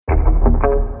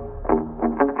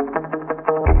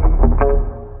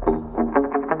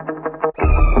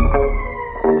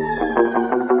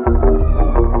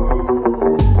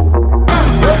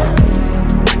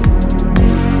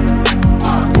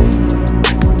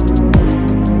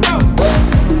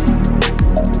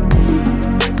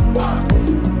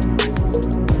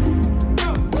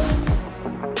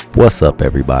What's up,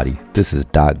 everybody? This is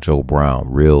Doc Joe Brown,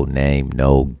 real name,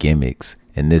 no gimmicks,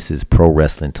 and this is Pro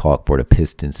Wrestling Talk for the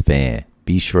Pistons fan.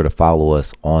 Be sure to follow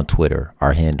us on Twitter.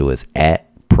 Our handle is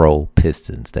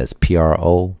 @ProPistons. That's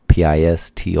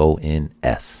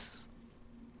PROPISTONS.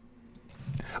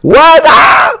 What's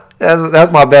up?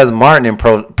 That's my best Martin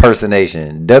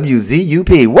impersonation.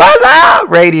 WZUP. What's up,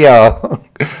 radio?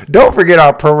 Don't forget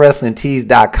our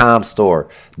ProWrestlingTees.com store.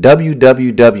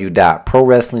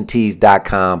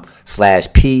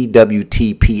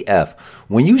 www.ProWrestlingTees.com/PWTPF.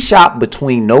 When you shop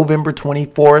between November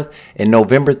 24th and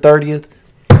November 30th,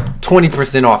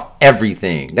 20% off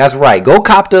everything. That's right. Go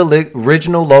cop the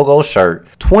original logo shirt.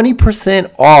 20%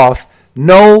 off.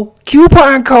 No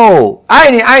coupon code. I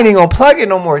ain't even gonna plug it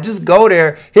no more. Just go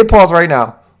there. Hit pause right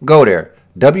now. Go there.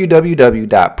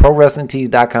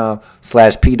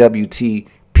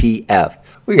 www.ProWrestlingTees.com/PWTPF.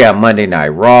 We got Monday Night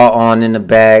Raw on in the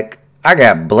back. I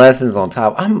got blessings on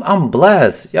top. I'm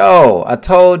blessed. Yo, I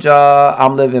told y'all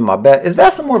I'm living my best. Is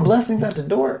that some more blessings at the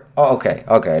door? Oh, okay.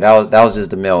 That was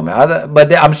just the mailman.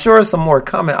 But I'm sure some more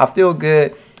coming. I feel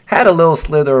good. Had a little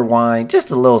slither of wine,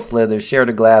 just a little slither. Shared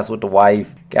a glass with the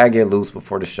wife. Gotta get loose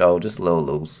before the show, just a little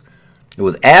loose. It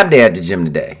was ab day at the gym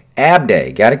today. Ab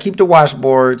day. Gotta keep the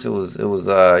washboards. It was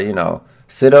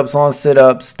sit-ups on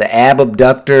sit-ups, the ab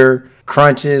abductor,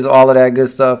 crunches, all of that good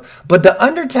stuff. But the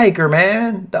Undertaker,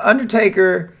 man,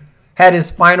 had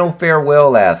his final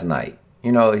farewell last night.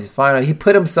 He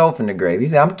put himself in the grave. He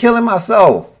said, "I'm killing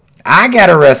myself. I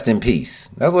gotta rest in peace."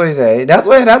 That's what he said. That's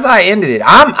how I ended it.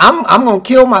 I'm gonna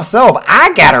kill myself.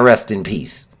 I gotta rest in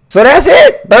peace. So that's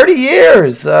it. 30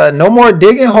 years. No more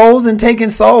digging holes and taking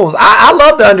souls. I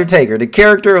love the Undertaker. The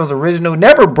character was original.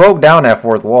 Never broke down that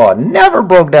fourth wall. Never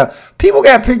broke down. People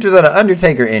got pictures of the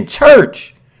Undertaker in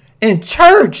church.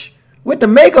 With the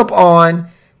makeup on.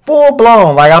 Full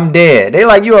blown, like I'm dead. They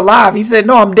like, "You alive?" He said,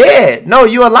 "No, I'm dead." "No,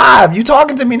 you alive. You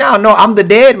talking to me now?" "No, I'm the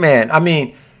dead man." I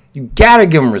mean, you gotta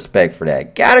give him respect for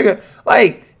that.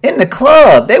 Like in the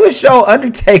club, they would show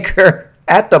Undertaker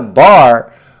at the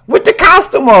bar with the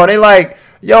costume on. They like,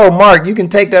 "Yo, Mark, you can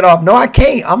take that off." "No, I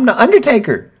can't. I'm the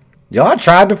Undertaker. Y'all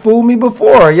tried to fool me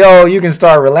before. Yo, you can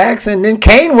start relaxing." Then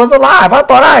Kane was alive. I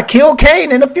thought I killed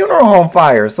Kane in a funeral home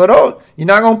fire. So you're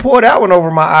not gonna pull that one over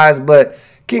my eyes. But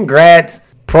congrats.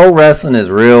 Pro wrestling is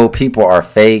real. People are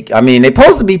fake. I mean, they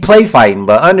supposed to be play fighting,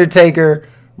 but Undertaker,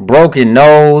 broken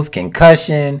nose,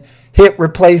 concussion, hip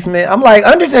replacement. I'm like,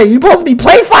 Undertaker, you supposed to be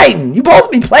play fighting.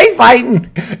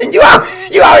 And you out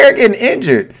here getting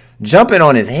injured. Jumping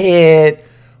on his head,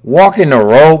 walking the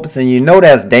ropes, and you know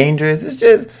that's dangerous. It's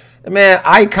just, man,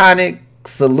 iconic.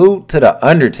 Salute to the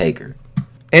Undertaker.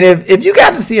 And if you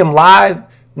got to see him live,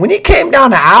 when he came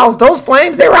down the aisles, those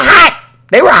flames, they were hot.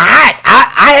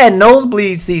 I had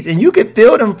nosebleed seats, and you could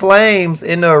feel them flames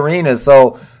in the arena.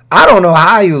 So I don't know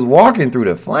how he was walking through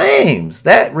the flames.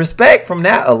 That respect from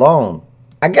that alone.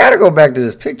 I gotta go back to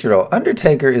this picture though.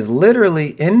 Undertaker is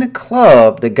literally in the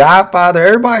club, the Godfather,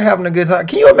 everybody having a good time.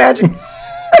 Can you imagine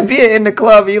being in the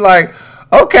club and you like,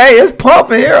 okay, it's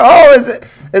pumping here. Oh, is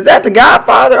that the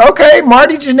Godfather? Okay,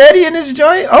 Marty Jannetty in his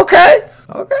joint. Okay,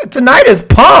 tonight is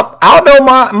Pump. Aldo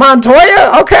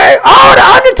Montoya. Okay. Oh, the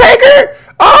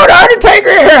Undertaker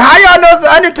here. How y'all know it's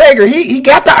the Undertaker? He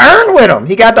got the urn with him.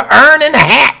 He got the urn in the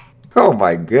hat. Oh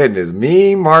my goodness,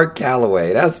 me, Mark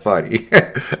Calloway. That's funny.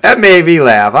 That made me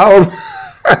laugh.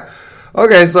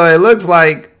 Okay, so it looks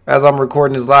like as I'm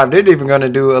recording this live, they're even gonna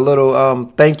do a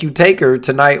little thank you taker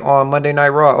tonight on Monday Night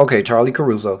Raw. Okay, Charlie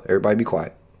Caruso. Everybody be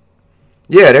quiet.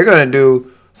 Yeah, they're gonna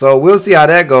do. So we'll see how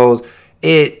that goes.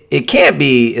 It can't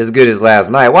be as good as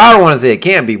last night. Well, I don't want to say it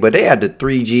can't be, but they had the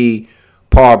 3G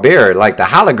Paul Bearer, like the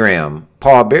hologram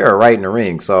Paul Bearer right in the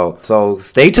ring. So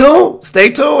stay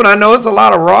tuned. I know it's a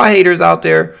lot of Raw haters out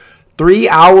there. 3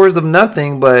 hours of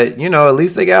nothing, but at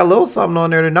least they got a little something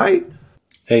on there tonight.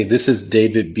 Hey, this is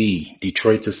David B.,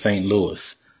 Detroit to St.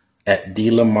 Louis at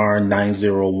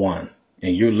DLamar901,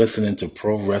 and you're listening to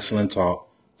Pro Wrestling Talk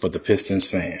for the Pistons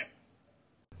fan.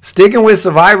 Sticking with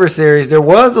Survivor Series, there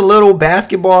was a little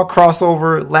basketball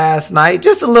crossover last night.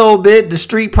 Just a little bit. The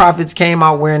Street Profits came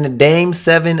out wearing the Dame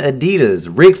 7 Adidas,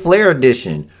 Ric Flair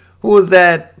edition. Who was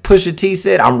that? Pusha T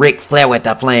said, "I'm Ric Flair with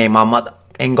the flame, my mother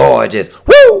and gorgeous."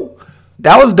 Woo!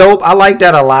 That was dope. I like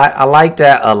that a lot.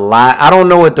 I don't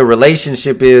know what the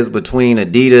relationship is between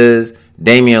Adidas,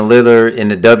 Damian Lillard,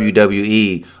 and the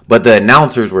WWE, but the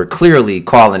announcers were clearly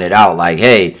calling it out. Like,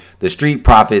 hey, the Street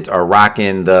Profits are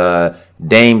rocking the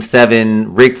Dame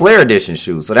 7 Ric Flair edition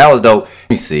shoes. So that was dope.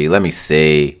 Let me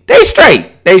see. They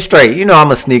straight. I'm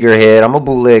a sneakerhead. I'm a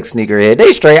bootleg sneakerhead.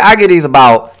 They straight. I get these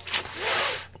about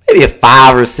maybe a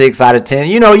 5 or 6 out of 10.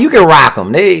 You know, you can rock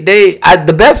them.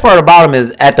 The best part about them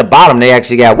is at the bottom they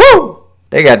actually got woo.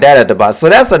 They got that at the bottom, so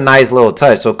that's a nice little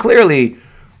touch. So clearly,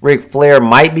 Ric Flair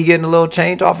might be getting a little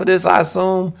change off of this, I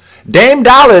assume. Dame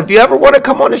Dollar, if you ever want to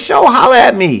come on the show, holla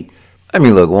at me. Let me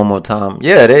look one more time.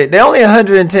 Yeah, they only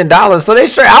 $110, so they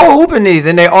straight. I was hooping these,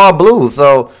 and they all blue,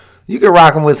 so you can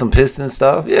rock them with some piston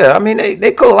stuff. Yeah, I mean,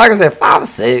 they cool. Like I said, 5 or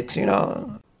 6, you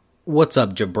know. What's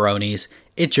up, jabronis?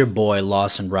 It's your boy,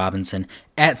 Lawson Robinson,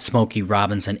 at Smokey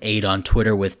Robinson 8 on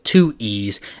Twitter with 2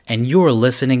 E's, and you're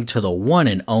listening to the one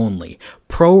and only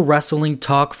Pro Wrestling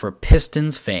Talk for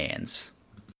Pistons fans.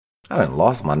 I done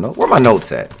lost my note. Where my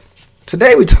notes at?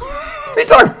 Today we talk.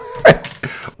 All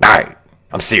right,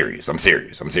 I'm serious.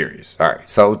 All right,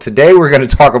 so today we're gonna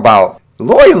talk about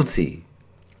loyalty.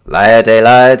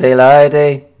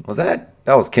 Laite. Was that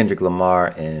was Kendrick Lamar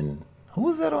and who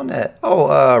was that on that? Oh,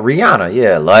 Rihanna.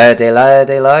 Yeah, laite.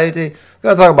 We're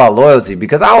gonna talk about loyalty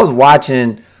because I was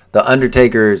watching the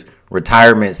Undertaker's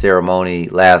retirement ceremony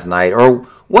last night, or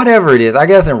whatever it is. I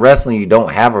guess in wrestling you don't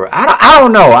have I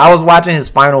don't know. I was watching his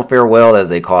final farewell, as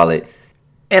they call it,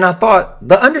 and I thought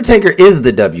the Undertaker is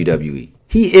the WWE.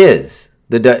 He is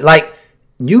like,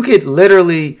 you could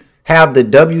literally have the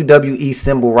WWE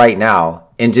symbol right now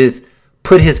and just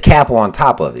put his cap on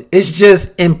top of it. It's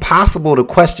just impossible to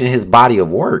question his body of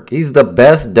work. He's the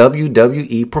best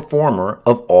WWE performer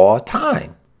of all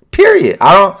time. Period.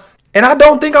 I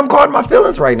don't think I'm caught in my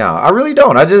feelings right now. I really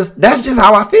don't. That's just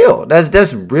how I feel.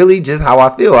 That's really just how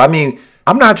I feel. I mean,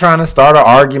 I'm not trying to start an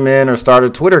argument or start a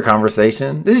Twitter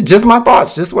conversation. This is just my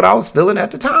thoughts, just what I was feeling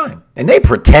at the time. And they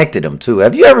protected him too.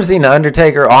 Have you ever seen The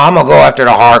Undertaker? Oh, I'm going to go after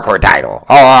the hardcore title.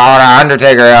 Oh, The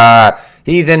Undertaker,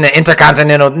 he's in the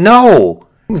Intercontinental. No.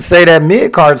 You can say that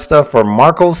mid-card stuff for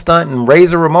Marco Stunt and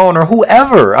Razor Ramon or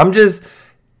whoever.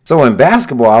 So in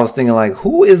basketball, I was thinking, like,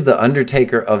 who is the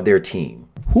Undertaker of their team?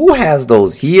 Who has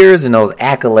those years and those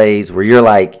accolades where you're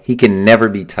like, he can never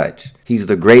be touched? He's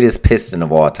the greatest Piston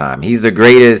of all time. He's the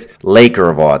greatest Laker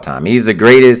of all time. He's the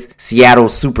greatest Seattle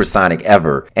Supersonic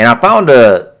ever. And I found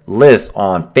a list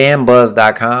on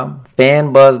fanbuzz.com.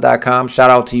 Fanbuzz.com. Shout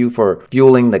out to you for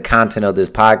fueling the content of this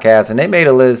podcast. And they made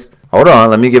a list. Hold on.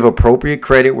 Let me give appropriate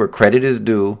credit where credit is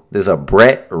due. There's a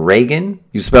Brett Regan.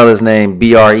 You spell his name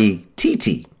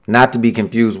B-R-E-T-T. Not to be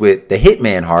confused with the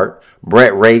Hitman Hart.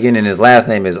 Brett Regan, and his last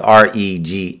name is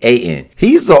R-E-G-A-N.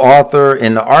 He's the author,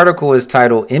 and the article is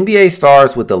titled NBA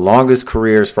Stars with the Longest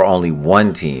Careers for Only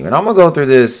One Team. And I'm going to go through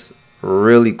this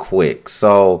really quick.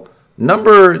 So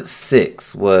number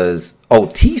 6 was,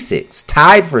 T6,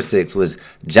 tied for 6 was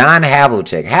John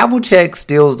Havlicek. Havlicek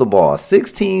steals the ball.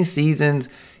 16 seasons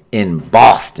in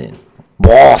Boston.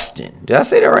 Did I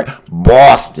say that right?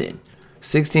 Boston.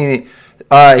 16.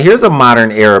 Here's a modern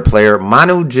era player,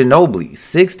 Manu Ginobili,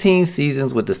 16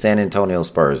 seasons with the San Antonio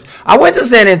Spurs. I went to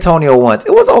San Antonio once.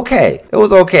 It was okay.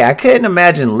 I couldn't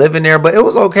imagine living there, but it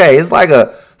was okay. It's like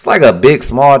a big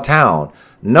small town.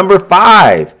 Number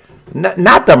 5,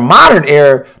 not the modern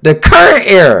era, the current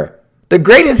era, the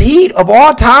greatest Heat of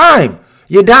all time,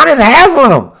 Udonis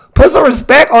Haslem. Put some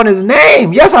respect on his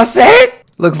name. Yes, I said.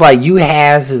 Looks like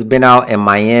Uhaz has been out in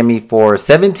Miami for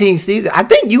 17 seasons. I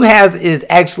think Uhaz is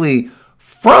actually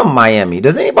from Miami.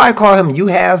 Does anybody call him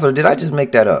Uhaz, or did I just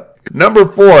make that up? Number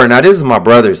 4, now this is my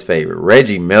brother's favorite,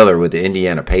 Reggie Miller with the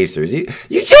Indiana Pacers. You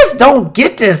just don't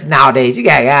get this nowadays. You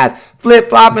got guys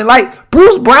flip-flopping like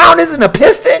Bruce Brown isn't a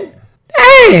Piston?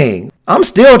 Dang. I'm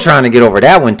still trying to get over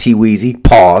that one, T-Weezy.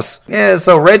 Pause. Yeah,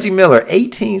 so Reggie Miller,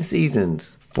 18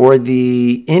 seasons for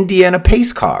the Indiana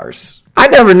Pacers. I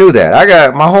never knew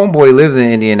that. My homeboy lives in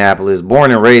Indianapolis,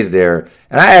 born and raised there.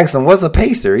 And I asked him, what's a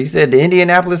Pacer? He said, the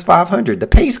Indianapolis 500, the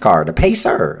pace car, the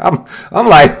Pacer. I'm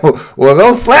like, well,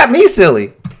 go slap me,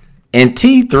 silly. And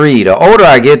T3, the older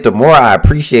I get, the more I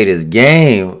appreciate his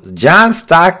game. John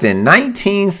Stockton,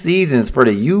 19 seasons for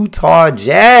the Utah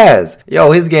Jazz.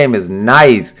 Yo, his game is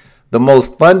nice. One of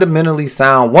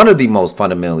the most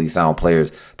fundamentally sound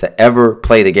players to ever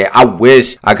play the game. I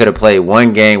wish I could have played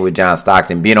one game with John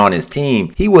Stockton, being on his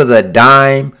team. He was a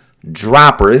dime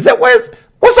dropper.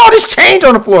 What's all this change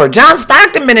on the floor? John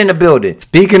Stockton been in the building.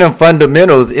 Speaking of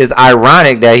fundamentals, it's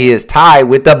ironic that he is tied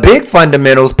with the big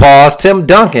fundamentals, Tim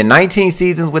Duncan, 19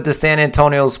 seasons with the San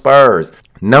Antonio Spurs.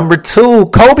 Number 2,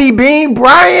 Kobe Bean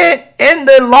Bryant in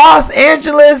the Los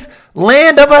Angeles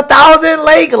land of 1,000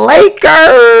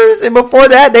 Lakers. And before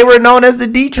that, they were known as the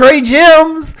Detroit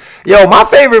Gems. Yo, my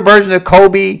favorite version of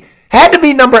Kobe had to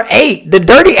be number 8, the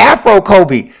Dirty Afro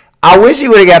Kobe. I wish he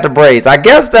would have got the braids. I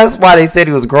guess that's why they said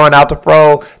he was growing out the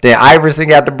fro. Then Iverson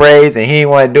got the braids and he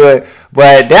didn't want to do it.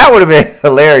 But that would have been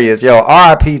hilarious. Yo,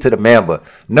 RIP to the Mamba.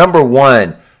 Number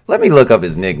 1, Let me look up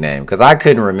his nickname because I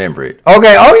couldn't remember it.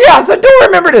 Okay. Oh, yes, I do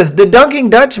remember this. The Dunking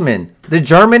Dutchman, the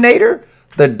Germinator,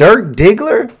 the Dirk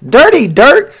Diggler, Dirty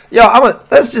Dirk. Yo,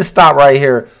 let's just stop right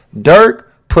here.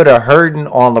 Dirk put a hurting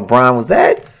on LeBron. Was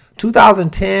that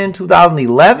 2010,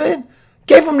 2011?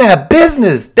 Gave him that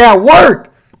business, that work,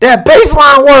 that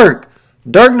baseline work.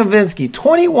 Dirk Nowitzki,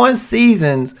 21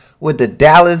 seasons with the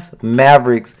Dallas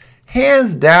Mavericks.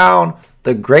 Hands down,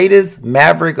 the greatest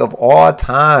Maverick of all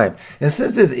time. And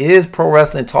since this is Pro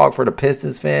Wrestling Talk for the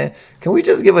Pistons fan, can we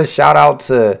just give a shout out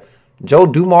to Joe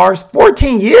Dumars?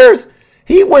 14 years.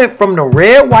 He went from the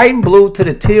red, white, and blue to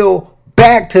the teal,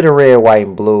 back to the red, white,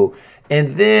 and blue.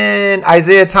 And then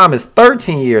Isaiah Thomas,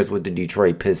 13 years with the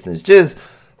Detroit Pistons. Just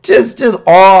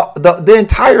all, the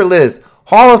entire list.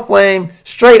 Hall of Fame,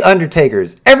 straight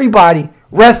Undertakers. Everybody,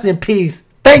 rest in peace.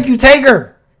 Thank you,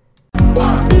 Taker.